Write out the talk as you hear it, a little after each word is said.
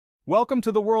Welcome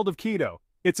to the world of keto.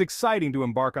 It's exciting to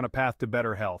embark on a path to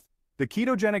better health. The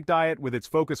ketogenic diet, with its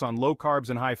focus on low carbs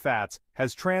and high fats,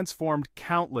 has transformed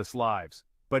countless lives.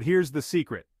 But here's the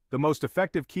secret. The most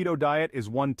effective keto diet is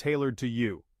one tailored to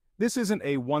you. This isn't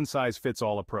a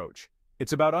one-size-fits-all approach.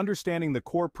 It's about understanding the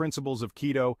core principles of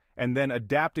keto and then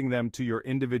adapting them to your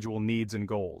individual needs and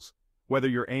goals. Whether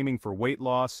you're aiming for weight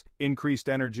loss, increased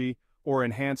energy, or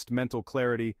enhanced mental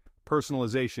clarity,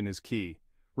 personalization is key.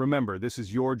 Remember, this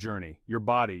is your journey, your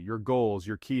body, your goals,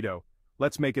 your keto.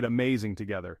 Let's make it amazing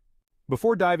together.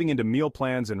 Before diving into meal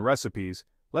plans and recipes,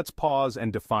 let's pause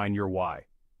and define your why.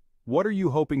 What are you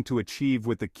hoping to achieve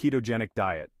with the ketogenic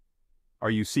diet? Are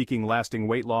you seeking lasting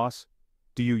weight loss?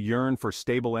 Do you yearn for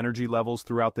stable energy levels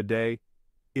throughout the day?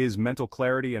 Is mental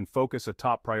clarity and focus a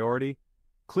top priority?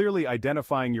 Clearly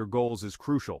identifying your goals is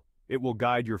crucial. It will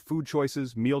guide your food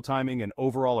choices, meal timing, and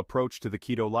overall approach to the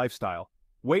keto lifestyle.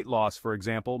 Weight loss, for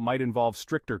example, might involve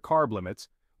stricter carb limits,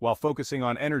 while focusing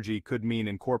on energy could mean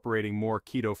incorporating more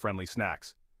keto-friendly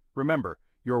snacks. Remember,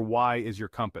 your why is your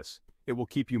compass. It will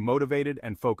keep you motivated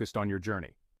and focused on your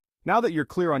journey. Now that you're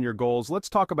clear on your goals, let's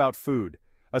talk about food.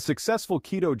 A successful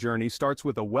keto journey starts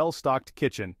with a well-stocked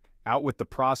kitchen, out with the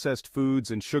processed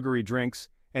foods and sugary drinks,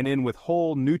 and in with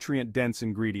whole, nutrient-dense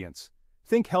ingredients.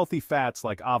 Think healthy fats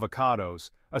like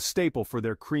avocados, a staple for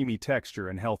their creamy texture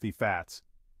and healthy fats.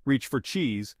 Reach for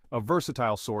cheese, a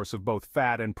versatile source of both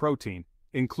fat and protein.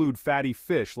 Include fatty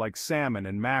fish like salmon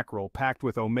and mackerel packed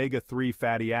with omega-3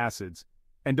 fatty acids.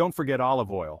 And don't forget olive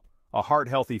oil, a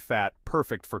heart-healthy fat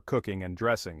perfect for cooking and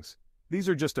dressings. These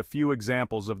are just a few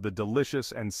examples of the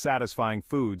delicious and satisfying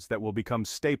foods that will become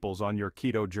staples on your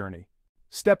keto journey.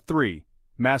 Step 3.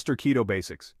 Master keto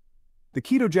basics. The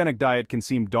ketogenic diet can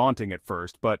seem daunting at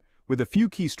first, but with a few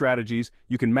key strategies,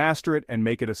 you can master it and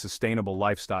make it a sustainable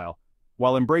lifestyle.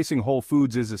 While embracing whole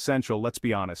foods is essential, let's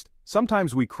be honest,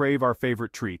 sometimes we crave our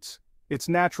favorite treats. It's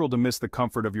natural to miss the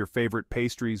comfort of your favorite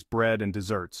pastries, bread, and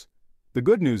desserts. The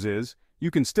good news is, you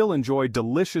can still enjoy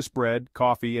delicious bread,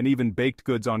 coffee, and even baked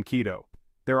goods on keto.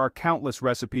 There are countless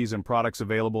recipes and products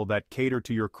available that cater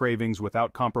to your cravings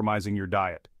without compromising your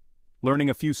diet. Learning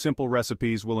a few simple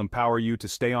recipes will empower you to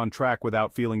stay on track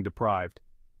without feeling deprived.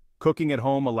 Cooking at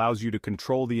home allows you to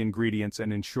control the ingredients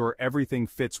and ensure everything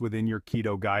fits within your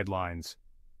keto guidelines.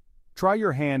 Try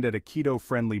your hand at a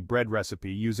keto-friendly bread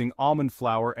recipe using almond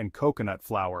flour and coconut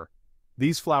flour.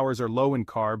 These flours are low in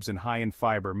carbs and high in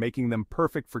fiber, making them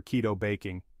perfect for keto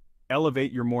baking.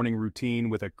 Elevate your morning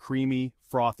routine with a creamy,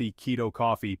 frothy keto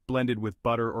coffee blended with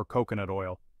butter or coconut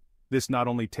oil. This not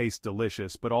only tastes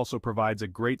delicious but also provides a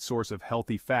great source of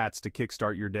healthy fats to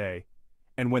kickstart your day.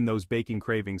 And when those baking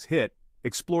cravings hit,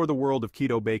 explore the world of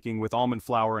keto baking with almond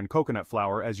flour and coconut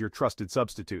flour as your trusted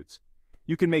substitutes.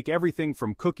 You can make everything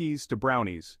from cookies to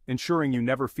brownies, ensuring you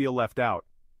never feel left out.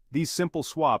 These simple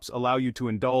swaps allow you to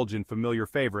indulge in familiar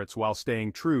favorites while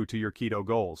staying true to your keto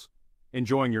goals.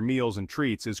 Enjoying your meals and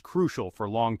treats is crucial for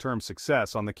long-term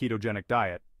success on the ketogenic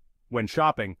diet. When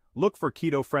shopping, look for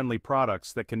keto-friendly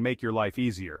products that can make your life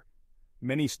easier.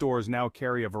 Many stores now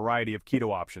carry a variety of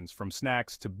keto options, from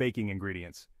snacks to baking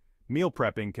ingredients. Meal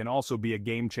prepping can also be a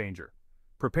game changer.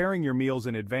 Preparing your meals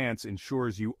in advance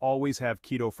ensures you always have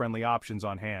keto-friendly options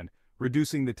on hand,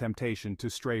 reducing the temptation to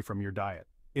stray from your diet.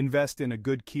 Invest in a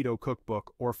good keto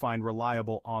cookbook or find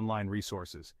reliable online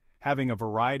resources. Having a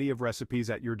variety of recipes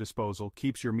at your disposal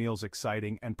keeps your meals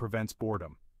exciting and prevents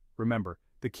boredom. Remember,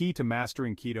 the key to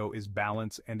mastering keto is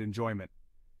balance and enjoyment.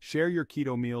 Share your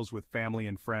keto meals with family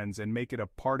and friends and make it a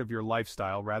part of your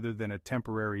lifestyle rather than a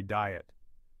temporary diet.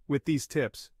 With these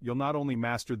tips, you'll not only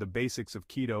master the basics of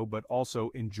keto but also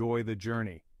enjoy the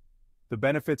journey. The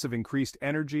benefits of increased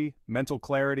energy, mental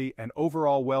clarity, and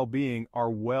overall well-being are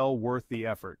well worth the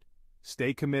effort.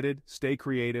 Stay committed, stay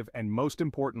creative, and most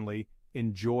importantly,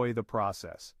 enjoy the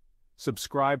process.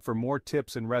 Subscribe for more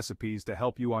tips and recipes to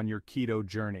help you on your keto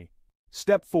journey.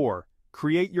 Step 4.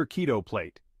 Create your keto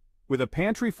plate. With a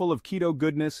pantry full of keto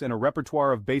goodness and a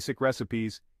repertoire of basic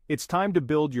recipes, it's time to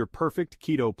build your perfect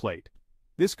keto plate.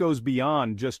 This goes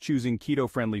beyond just choosing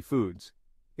keto-friendly foods.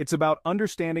 It's about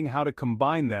understanding how to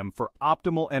combine them for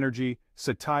optimal energy,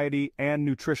 satiety, and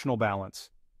nutritional balance.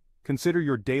 Consider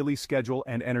your daily schedule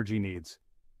and energy needs.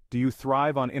 Do you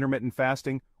thrive on intermittent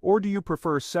fasting, or do you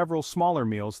prefer several smaller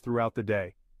meals throughout the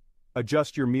day?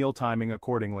 Adjust your meal timing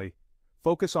accordingly.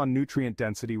 Focus on nutrient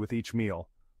density with each meal.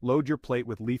 Load your plate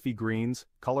with leafy greens,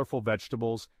 colorful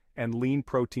vegetables, and lean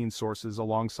protein sources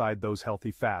alongside those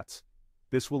healthy fats.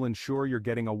 This will ensure you're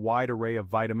getting a wide array of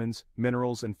vitamins,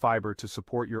 minerals, and fiber to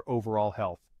support your overall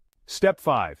health. Step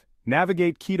 5.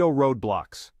 Navigate keto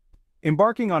roadblocks.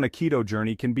 Embarking on a keto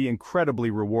journey can be incredibly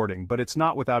rewarding, but it's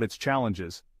not without its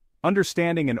challenges.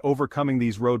 Understanding and overcoming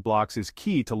these roadblocks is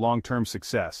key to long-term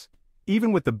success.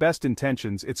 Even with the best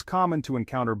intentions, it's common to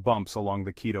encounter bumps along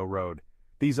the keto road.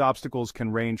 These obstacles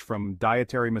can range from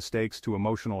dietary mistakes to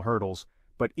emotional hurdles,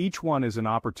 but each one is an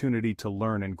opportunity to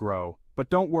learn and grow.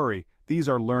 But don't worry, these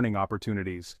are learning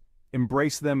opportunities.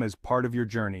 Embrace them as part of your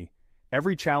journey.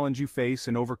 Every challenge you face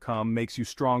and overcome makes you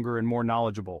stronger and more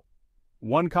knowledgeable.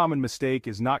 One common mistake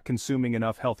is not consuming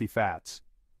enough healthy fats.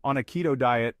 On a keto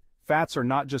diet, fats are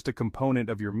not just a component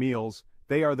of your meals,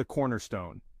 they are the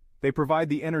cornerstone. They provide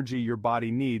the energy your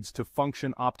body needs to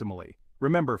function optimally.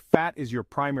 Remember, fat is your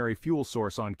primary fuel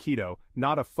source on keto,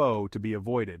 not a foe to be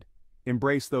avoided.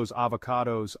 Embrace those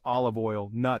avocados, olive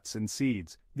oil, nuts, and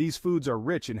seeds. These foods are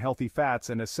rich in healthy fats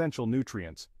and essential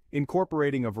nutrients.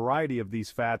 Incorporating a variety of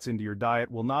these fats into your diet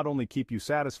will not only keep you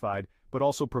satisfied, but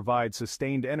also provide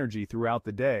sustained energy throughout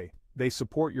the day. They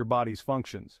support your body's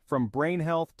functions, from brain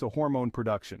health to hormone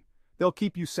production. They'll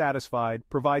keep you satisfied,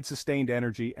 provide sustained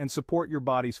energy, and support your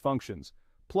body's functions.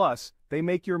 Plus, they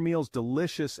make your meals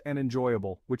delicious and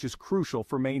enjoyable, which is crucial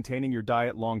for maintaining your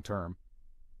diet long-term.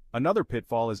 Another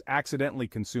pitfall is accidentally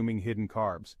consuming hidden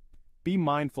carbs. Be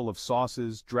mindful of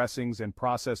sauces, dressings, and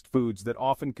processed foods that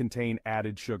often contain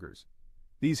added sugars.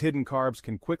 These hidden carbs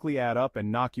can quickly add up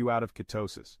and knock you out of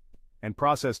ketosis. And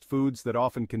processed foods that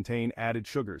often contain added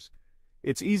sugars.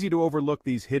 It's easy to overlook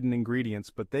these hidden ingredients,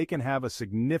 but they can have a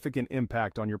significant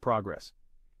impact on your progress.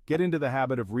 Get into the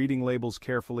habit of reading labels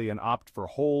carefully and opt for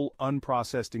whole,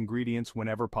 unprocessed ingredients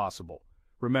whenever possible.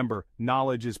 Remember,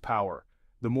 knowledge is power.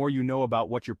 The more you know about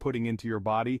what you're putting into your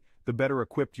body, the better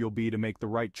equipped you'll be to make the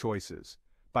right choices.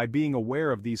 By being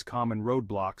aware of these common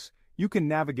roadblocks, you can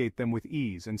navigate them with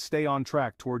ease and stay on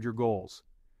track toward your goals.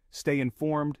 Stay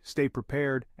informed, stay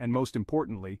prepared, and most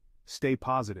importantly, stay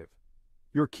positive.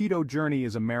 Your keto journey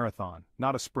is a marathon,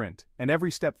 not a sprint, and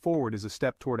every step forward is a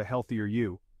step toward a healthier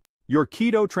you. Your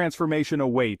keto transformation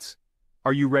awaits.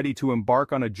 Are you ready to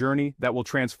embark on a journey that will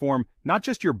transform not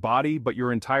just your body but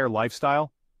your entire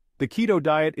lifestyle? The keto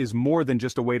diet is more than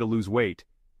just a way to lose weight.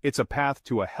 It's a path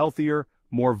to a healthier,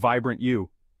 more vibrant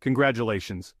you.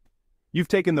 Congratulations. You've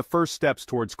taken the first steps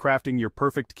towards crafting your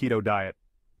perfect keto diet.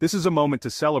 This is a moment to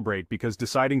celebrate because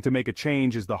deciding to make a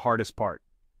change is the hardest part.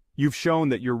 You've shown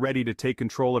that you're ready to take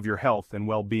control of your health and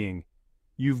well-being.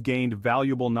 You've gained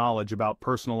valuable knowledge about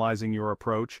personalizing your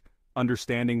approach,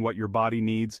 understanding what your body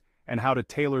needs, and how to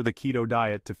tailor the keto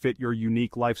diet to fit your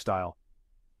unique lifestyle.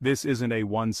 This isn't a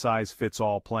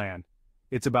one-size-fits-all plan.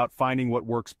 It's about finding what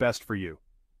works best for you.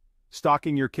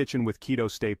 Stocking your kitchen with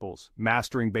keto staples,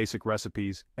 mastering basic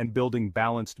recipes, and building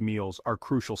balanced meals are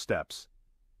crucial steps.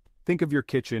 Think of your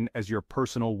kitchen as your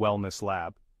personal wellness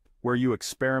lab, where you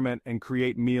experiment and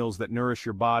create meals that nourish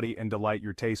your body and delight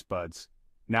your taste buds.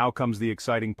 Now comes the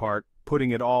exciting part,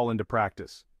 putting it all into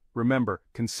practice. Remember,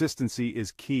 consistency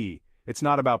is key. It's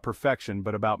not about perfection,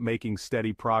 but about making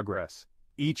steady progress.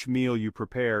 Each meal you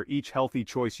prepare, each healthy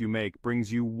choice you make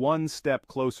brings you one step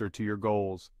closer to your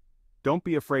goals. Don't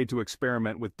be afraid to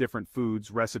experiment with different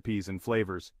foods, recipes, and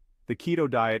flavors. The keto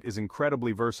diet is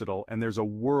incredibly versatile, and there's a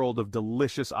world of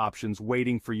delicious options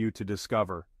waiting for you to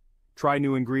discover. Try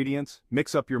new ingredients,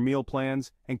 mix up your meal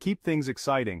plans, and keep things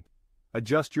exciting.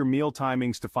 Adjust your meal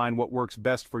timings to find what works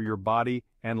best for your body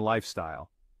and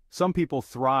lifestyle. Some people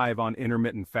thrive on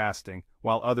intermittent fasting,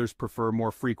 while others prefer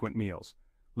more frequent meals.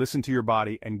 Listen to your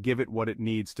body and give it what it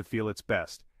needs to feel its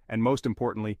best. And most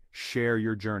importantly, share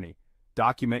your journey.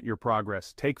 Document your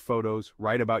progress, take photos,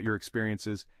 write about your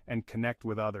experiences, and connect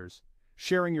with others.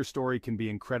 Sharing your story can be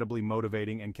incredibly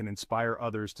motivating and can inspire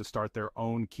others to start their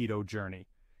own keto journey.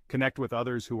 Connect with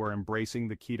others who are embracing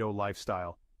the keto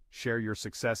lifestyle. Share your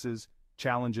successes,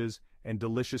 challenges, and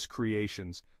delicious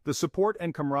creations. The support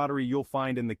and camaraderie you'll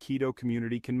find in the keto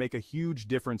community can make a huge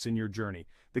difference in your journey.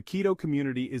 The keto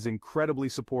community is incredibly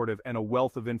supportive and a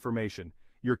wealth of information.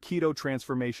 Your keto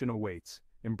transformation awaits.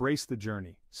 Embrace the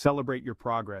journey, celebrate your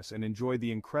progress, and enjoy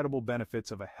the incredible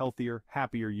benefits of a healthier,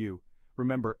 happier you.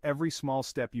 Remember, every small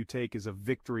step you take is a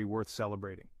victory worth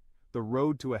celebrating. The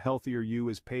road to a healthier you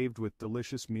is paved with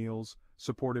delicious meals,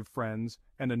 supportive friends,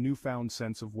 and a newfound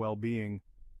sense of well-being.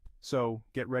 So,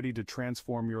 get ready to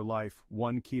transform your life,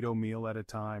 one keto meal at a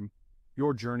time.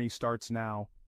 Your journey starts now.